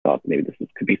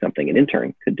be something an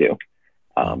intern could do.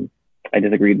 I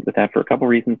disagreed with that for a couple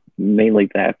reasons, mainly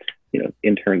that,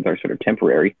 interns are sort of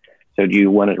temporary. So do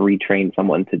you want to retrain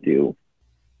someone to do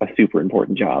a super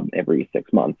important job every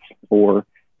 6 months, or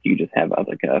do you just have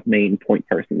like a main point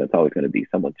person that's always going to be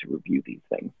someone to review these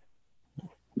things?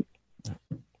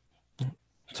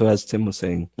 So as Tim was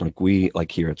saying, we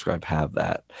here at Scribe have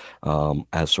that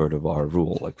as sort of our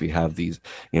rule. We have these,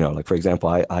 for example,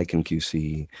 I can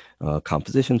QC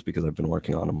compositions because I've been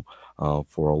working on them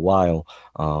for a while.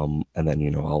 And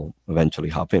then, I'll eventually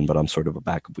hop in, but I'm sort of a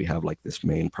backup. We have this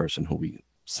main person who we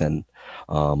send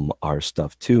our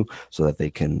stuff to so that they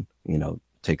can,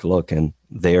 take a look, and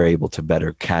they're able to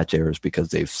better catch errors because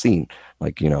they've seen,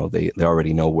 they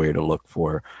already know where to look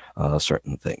for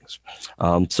certain things.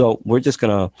 So we're just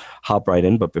going to hop right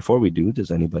in. But before we do, does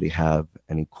anybody have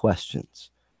any questions?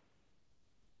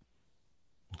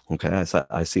 Okay,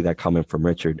 I see that comment from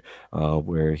Richard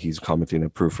where he's commenting on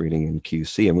proofreading and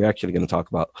QC. And we're actually going to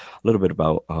talk a little bit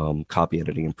about copy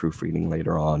editing and proofreading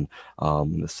later on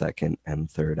in the second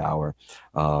and third hour.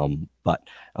 But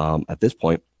at this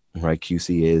point, right,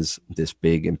 QC is this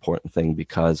big important thing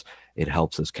because it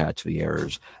helps us catch the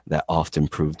errors that often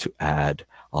prove to add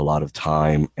a lot of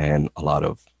time and a lot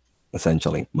of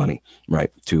essentially money, right,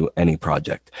 to any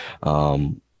project.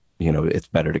 It's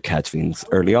better to catch things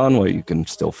early on where you can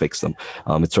still fix them.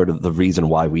 It's sort of the reason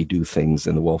why we do things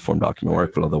in the well-formed document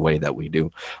workflow the way that we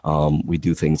do. We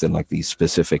do things in these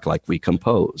specific, we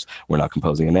compose. We're not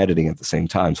composing and editing at the same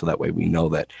time. So that way we know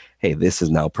that, hey, this is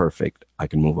now perfect. I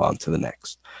can move on to the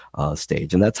next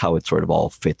stage. And that's how it sort of all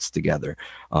fits together,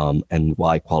 and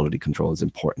why quality control is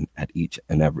important at each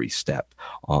and every step,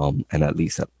 and at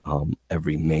least at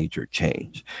every major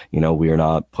change. We are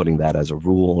not putting that as a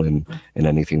rule in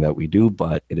anything that we do,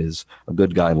 but it is a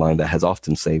good guideline that has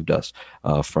often saved us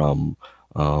from,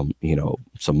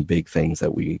 some big things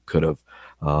that we could have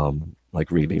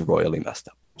really royally messed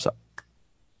up.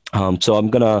 So I'm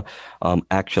going to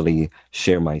actually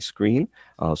share my screen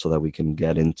so that we can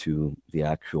get into the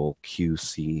actual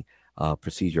QC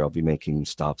procedure. I'll be making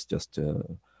stops just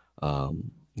to,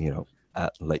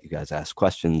 let you guys ask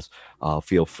questions.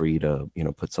 Feel free to,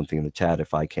 put something in the chat.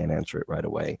 If I can't answer it right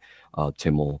away,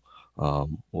 Tim will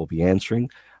be answering,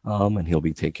 and he'll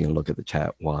be taking a look at the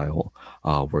chat while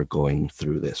we're going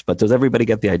through this. But does everybody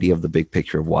get the idea of the big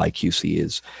picture of why QC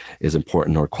is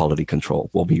important, or quality control?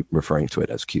 We'll be referring to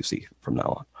it as QC from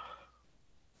now on.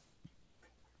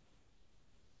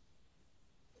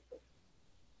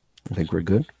 I think we're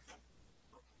good.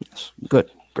 Yes,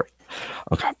 good, great.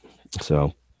 Okay,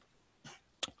 so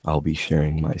I'll be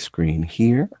sharing my screen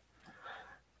here.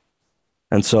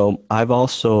 And so I've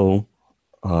also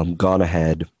gone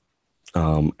ahead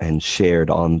and shared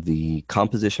on the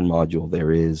composition module.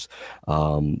 There is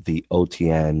the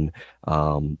OTN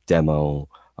demo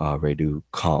redo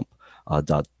comp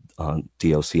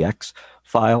 .docx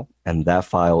file, and that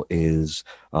file is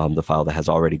the file that has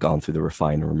already gone through the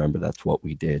refiner. Remember, that's what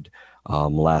we did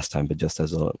last time, but just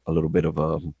as a little bit of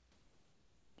a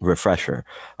refresher.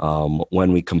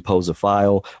 When we compose a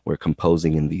file, we're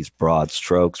composing in these broad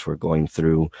strokes. We're going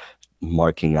through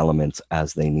marking elements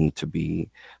as they need to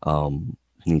be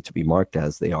marked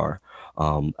as they are,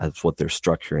 as what their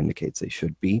structure indicates they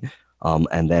should be.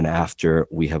 And then after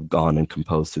we have gone and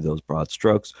composed through those broad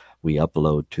strokes, we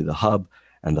upload to the hub,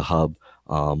 and the hub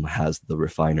has the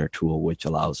refiner tool, which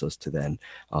allows us to then,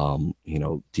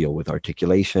 deal with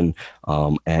articulation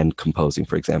and composing,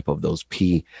 for example, of those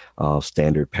P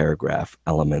standard paragraph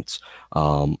elements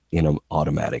in an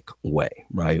automatic way,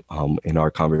 right? In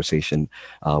our conversation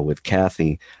with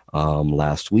Kathy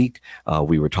last week,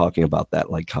 we were talking about that,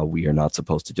 how we are not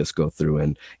supposed to just go through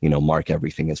and, mark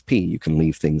everything as P. You can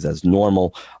leave things as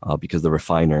normal because the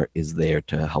refiner is there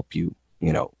to help you,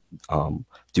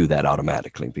 do that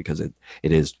automatically, because it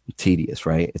is tedious,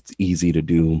 right? It's easy to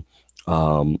do,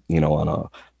 on a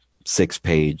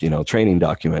 6-page, training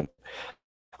document.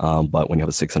 But when you have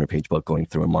a 600-page book, going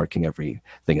through and marking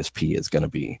everything as P is going to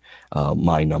be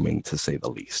mind-numbing, to say the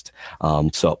least.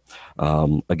 So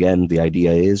again, the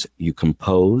idea is you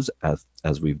compose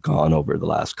as we've gone over the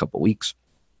last couple of weeks.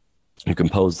 You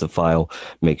compose the file,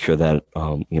 make sure that,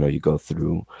 you go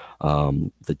through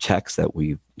the checks that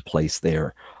we've placed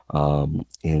there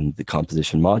in the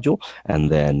composition module, and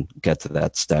then get to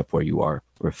that step where you are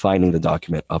refining the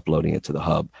document, uploading it to the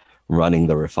hub, running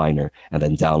the refiner, and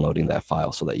then downloading that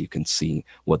file so that you can see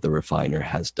what the refiner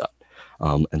has done.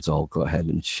 And so I'll go ahead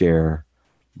and share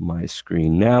my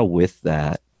screen now with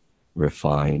that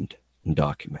refined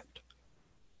document.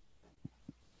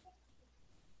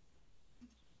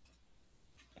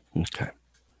 Okay.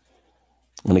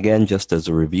 And again, just as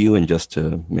a review and just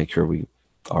to make sure we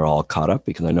are all caught up,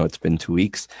 because I know it's been 2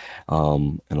 weeks,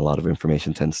 and a lot of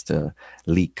information tends to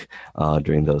leak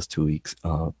during those 2 weeks,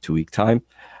 2 week time.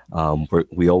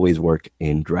 We always work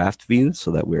in draft view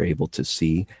so that we're able to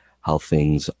see how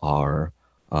things are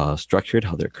structured,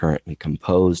 how they're currently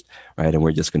composed, right? And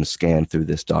we're just going to scan through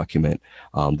this document.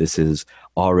 This is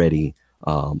already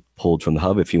pulled from the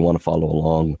hub. If you want to follow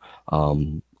along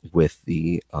with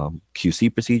the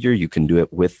QC procedure, you can do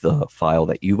it with the file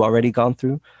that you've already gone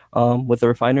through with the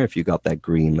refiner, if you got that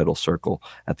green little circle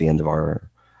at the end of our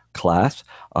class.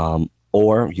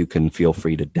 Or you can feel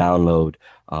free to download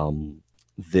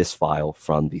this file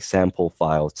from the sample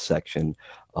file section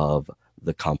of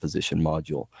the composition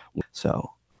module.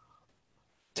 So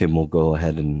Tim will go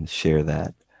ahead and share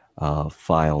that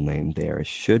file name there. It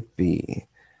should be,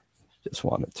 just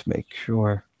wanted to make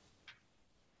sure.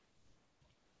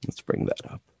 Let's bring that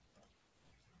up.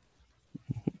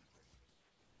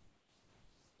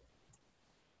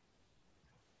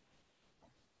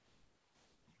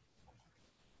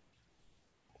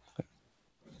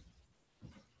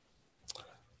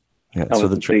 Yeah, so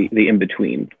the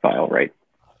in-between file, right?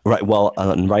 Right. Well,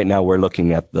 right now we're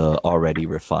looking at the already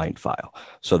refined file.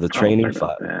 So the training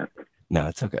file. No,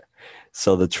 it's okay.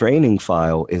 So the training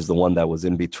file is the one that was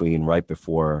in between right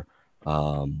before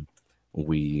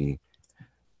we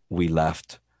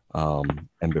left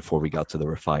and before we got to the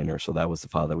refiner. So that was the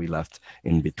file that we left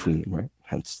in between, right?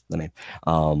 Hence the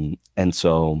name. And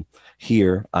so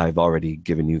here I've already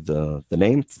given you the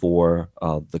name for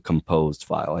the composed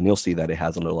file. And you'll see that it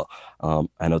has a little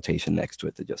annotation next to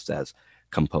it that just says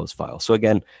composed file. So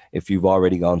again, if you've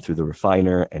already gone through the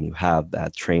refiner and you have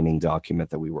that training document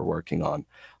that we were working on,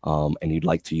 and you'd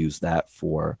like to use that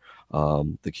for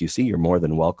the QC, you're more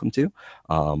than welcome to.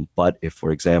 But if,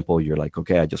 for example, you're like,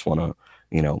 okay, I just want to,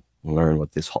 learn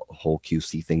what this whole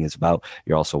QC thing is about,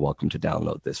 you're also welcome to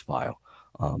download this file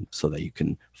so that you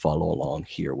can follow along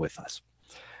here with us.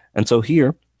 And so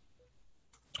here,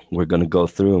 we're going to go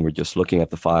through and we're just looking at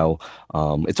the file.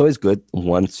 It's always good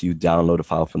once you download a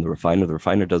file from the refiner. The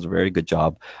refiner does a very good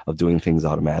job of doing things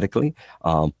automatically.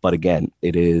 But again,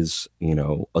 it is,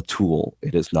 a tool.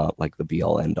 It is not like the be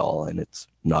all end all, and it's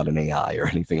not an AI or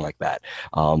anything like that.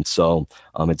 So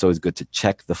it's always good to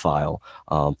check the file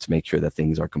to make sure that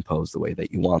things are composed the way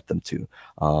that you want them to.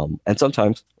 And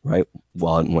sometimes, right,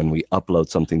 when we upload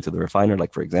something to the refiner,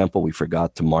 like for example, we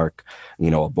forgot to mark,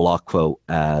 a block quote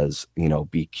as,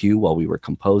 BQ while we were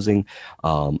composing.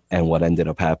 And what ended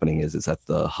up happening is that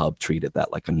the hub treated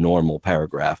that like a normal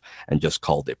paragraph and just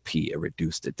called it P. It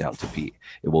reduced it down to P.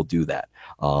 It will do that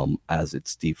as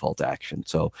its default action.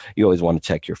 So you always want to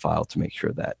check your file to make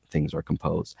sure that things are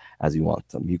composed as you want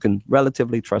them. You can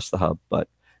relatively trust the hub, but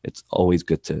it's always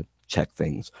good to check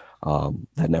things.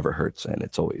 That never hurts, and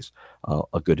it's always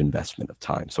a good investment of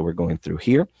time. So we're going through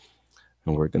here,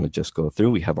 and we're going to just go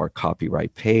through. We have our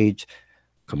copyright page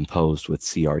composed with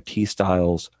CRT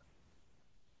styles.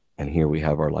 And here we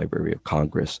have our Library of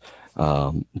Congress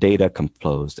data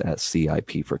composed as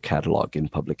CIP for catalog in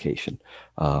publication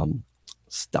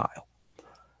style.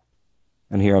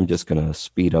 And here I'm just going to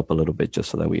speed up a little bit just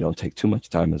so that we don't take too much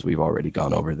time, as we've already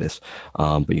gone over this.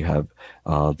 But you have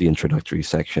the introductory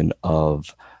section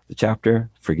of the chapter.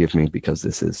 Forgive me because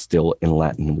this is still in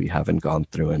Latin. We haven't gone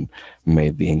through and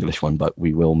made the English one, but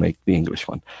we will make the English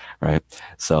one, right?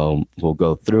 So we'll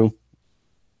go through.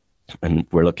 And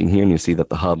we're looking here, and you see that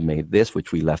the hub made this,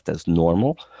 which we left as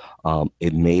normal.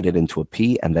 It made it into a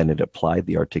P, and then it applied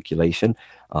the articulation.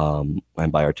 And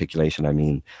by articulation, I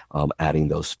mean adding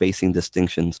those spacing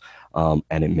distinctions.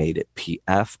 And it made it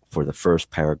PF for the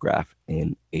first paragraph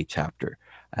in a chapter.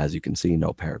 As you can see,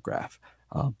 no paragraph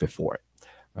before it,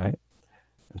 right?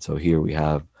 And so here we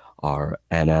have our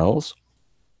NLs.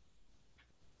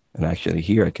 And actually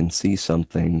here I can see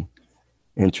something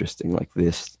interesting, like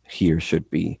this here should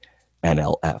be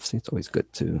NLF. So it's always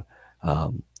good to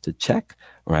check,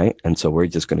 right? And so we're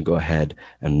just going to go ahead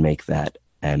and make that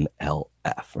NLF,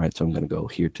 right? So I'm going to go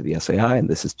here to the SAI, and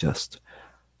this is just,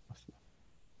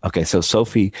 okay, so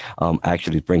Sophie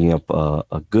actually is bringing up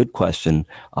a good question,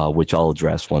 which I'll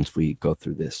address once we go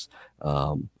through this,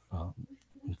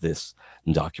 this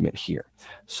document here.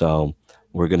 So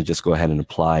we're going to just go ahead and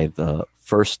apply the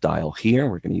first style here.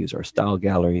 We're going to use our style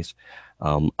galleries.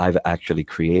 I've actually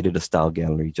created a style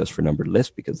gallery just for numbered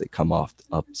lists because they come up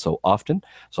so often.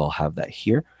 So I'll have that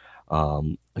here.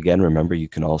 Again, remember, you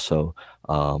can also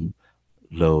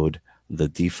load the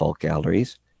default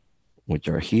galleries, which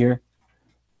are here,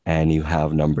 and you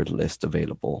have numbered lists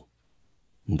available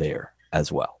there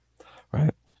as well,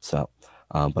 right? So,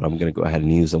 but I'm going to go ahead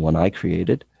and use the one I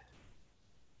created.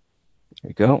 There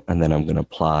you go. And then I'm going to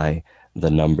apply the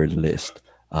numbered list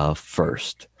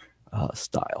first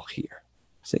style here.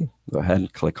 See, go ahead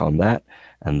and click on that,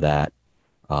 and that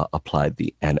applied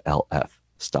the NLF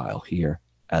style here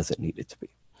as it needed to be.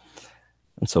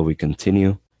 And so we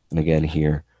continue. And again,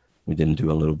 here, we didn't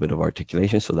do a little bit of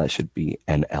articulation, so that should be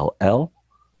NLL.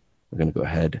 We're going to go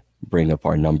ahead, bring up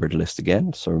our numbered list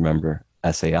again. So remember,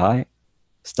 SAI,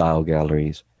 style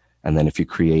galleries, and then if you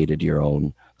created your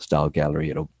own style gallery,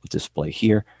 it'll display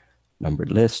here,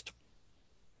 numbered list,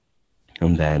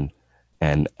 and then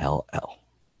NLL.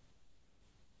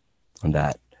 And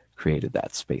that created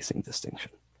that spacing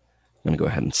distinction. I'm going to go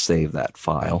ahead and save that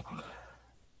file.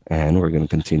 And we're going to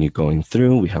continue going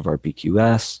through. We have our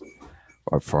BQS,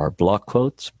 or for our block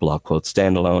quotes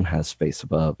standalone has space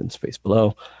above and space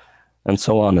below, and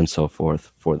so on and so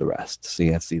forth for the rest. So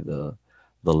you see the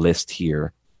list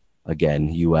here.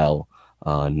 Again, UL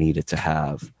needed to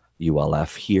have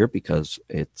ULF here because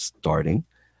it's starting.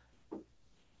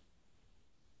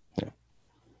 Yeah.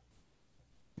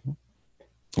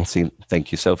 Let's see.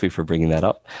 Thank you, Sophie, for bringing that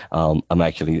up. I'm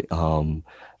actually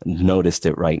noticed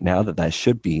it right now that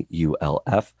should be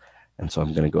ULF, and so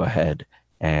I'm going to go ahead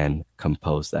and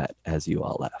compose that as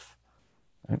ULF.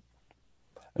 Right?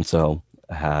 And so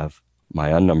I have my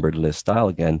unnumbered list style,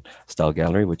 again, style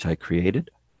gallery, which I created,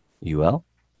 UL.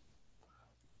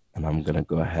 And I'm going to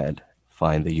go ahead,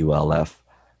 find the ULF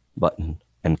button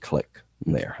and click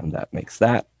there. And that makes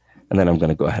that. And then I'm going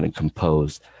to go ahead and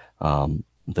compose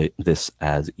this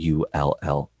as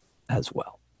ULL as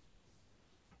well.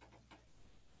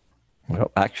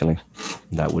 Well, actually,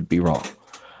 that would be wrong.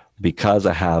 Because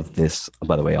I have this,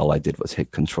 by the way, all I did was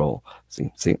hit Control.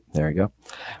 See, there you go.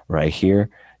 Right here,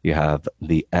 you have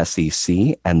the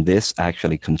SEC, and this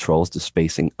actually controls the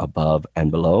spacing above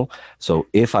and below. So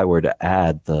if I were to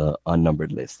add the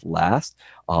unnumbered list last,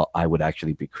 I would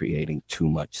actually be creating too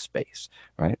much space,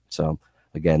 right? So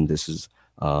again, this is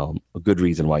a good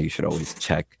reason why you should always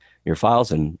check your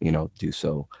files and, do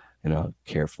so in a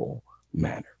careful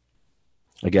manner.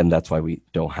 Again, that's why we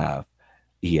don't have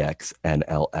EX and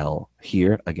LL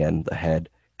here. Again, the head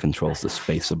controls the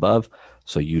space above,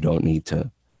 so you don't need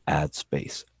to add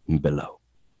space below.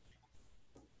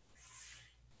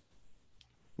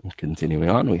 And continuing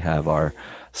on, we have our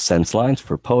sense lines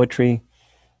for poetry.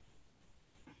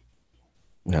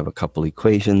 We have a couple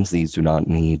equations. These do not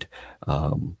need